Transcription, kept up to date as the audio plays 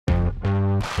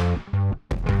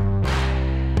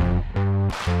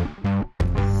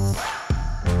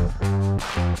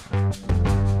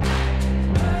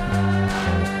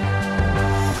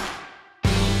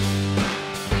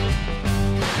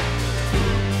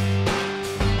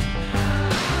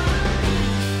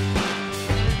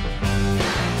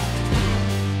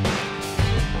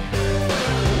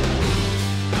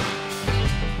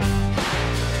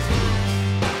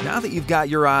Now that you've got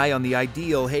your eye on the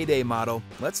ideal Heyday model,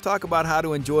 let's talk about how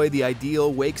to enjoy the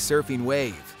ideal wake surfing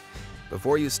wave.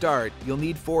 Before you start, you'll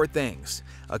need 4 things: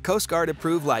 a Coast Guard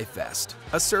approved life vest,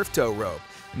 a surf tow rope,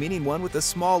 meaning one with a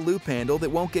small loop handle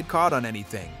that won't get caught on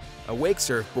anything, a wake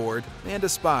surf board, and a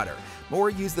spotter,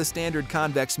 or use the standard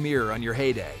convex mirror on your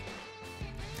Heyday.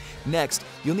 Next,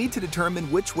 you'll need to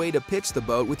determine which way to pitch the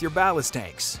boat with your ballast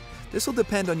tanks. This will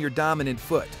depend on your dominant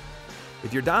foot.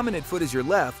 If your dominant foot is your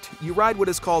left, you ride what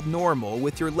is called normal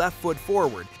with your left foot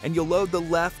forward, and you'll load the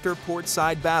left or port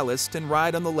side ballast and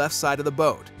ride on the left side of the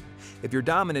boat. If your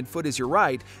dominant foot is your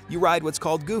right, you ride what's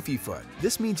called goofy foot.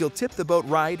 This means you'll tip the boat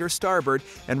right or starboard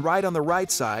and ride on the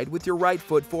right side with your right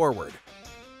foot forward.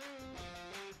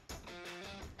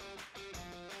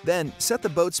 Then, set the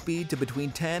boat speed to between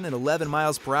 10 and 11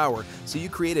 miles per hour so you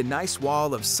create a nice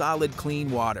wall of solid, clean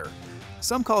water.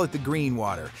 Some call it the green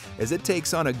water, as it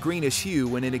takes on a greenish hue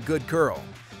when in a good curl.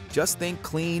 Just think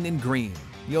clean and green.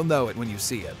 You'll know it when you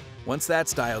see it. Once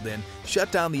that's dialed in,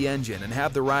 shut down the engine and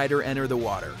have the rider enter the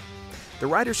water. The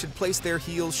rider should place their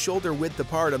heels shoulder width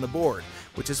apart on the board,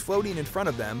 which is floating in front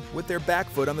of them with their back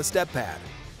foot on the step pad.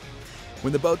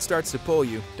 When the boat starts to pull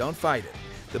you, don't fight it.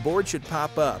 The board should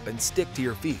pop up and stick to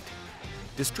your feet.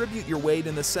 Distribute your weight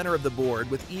in the center of the board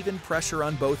with even pressure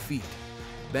on both feet.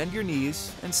 Bend your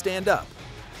knees and stand up.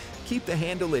 Keep the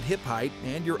handle at hip height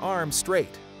and your arms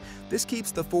straight. This keeps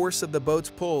the force of the boat's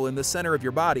pull in the center of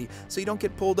your body so you don't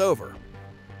get pulled over.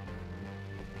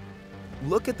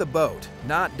 Look at the boat,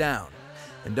 not down.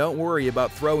 And don't worry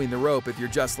about throwing the rope if you're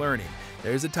just learning.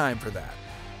 There's a time for that.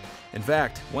 In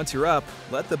fact, once you're up,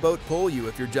 let the boat pull you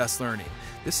if you're just learning.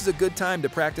 This is a good time to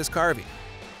practice carving.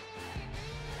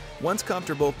 Once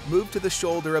comfortable, move to the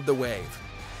shoulder of the wave.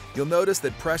 You'll notice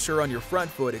that pressure on your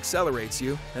front foot accelerates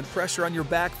you and pressure on your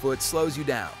back foot slows you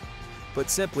down. Put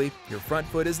simply, your front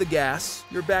foot is the gas,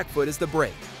 your back foot is the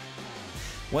brake.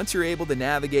 Once you're able to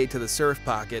navigate to the surf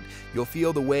pocket, you'll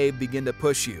feel the wave begin to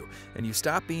push you and you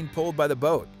stop being pulled by the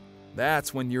boat.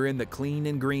 That's when you're in the clean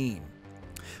and green.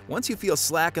 Once you feel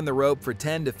slack in the rope for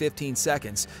 10 to 15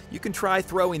 seconds, you can try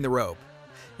throwing the rope.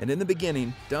 And in the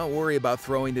beginning, don't worry about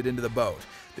throwing it into the boat.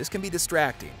 This can be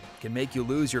distracting, can make you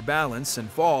lose your balance and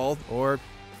fall or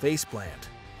face plant.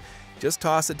 Just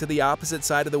toss it to the opposite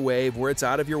side of the wave where it's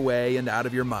out of your way and out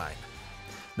of your mind.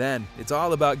 Then, it's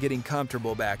all about getting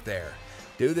comfortable back there.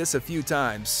 Do this a few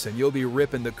times and you'll be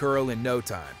ripping the curl in no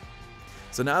time.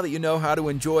 So now that you know how to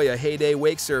enjoy a Heyday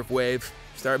Wakesurf wave,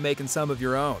 start making some of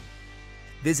your own.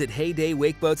 Visit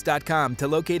HeydayWakeboats.com to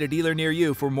locate a dealer near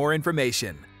you for more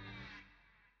information.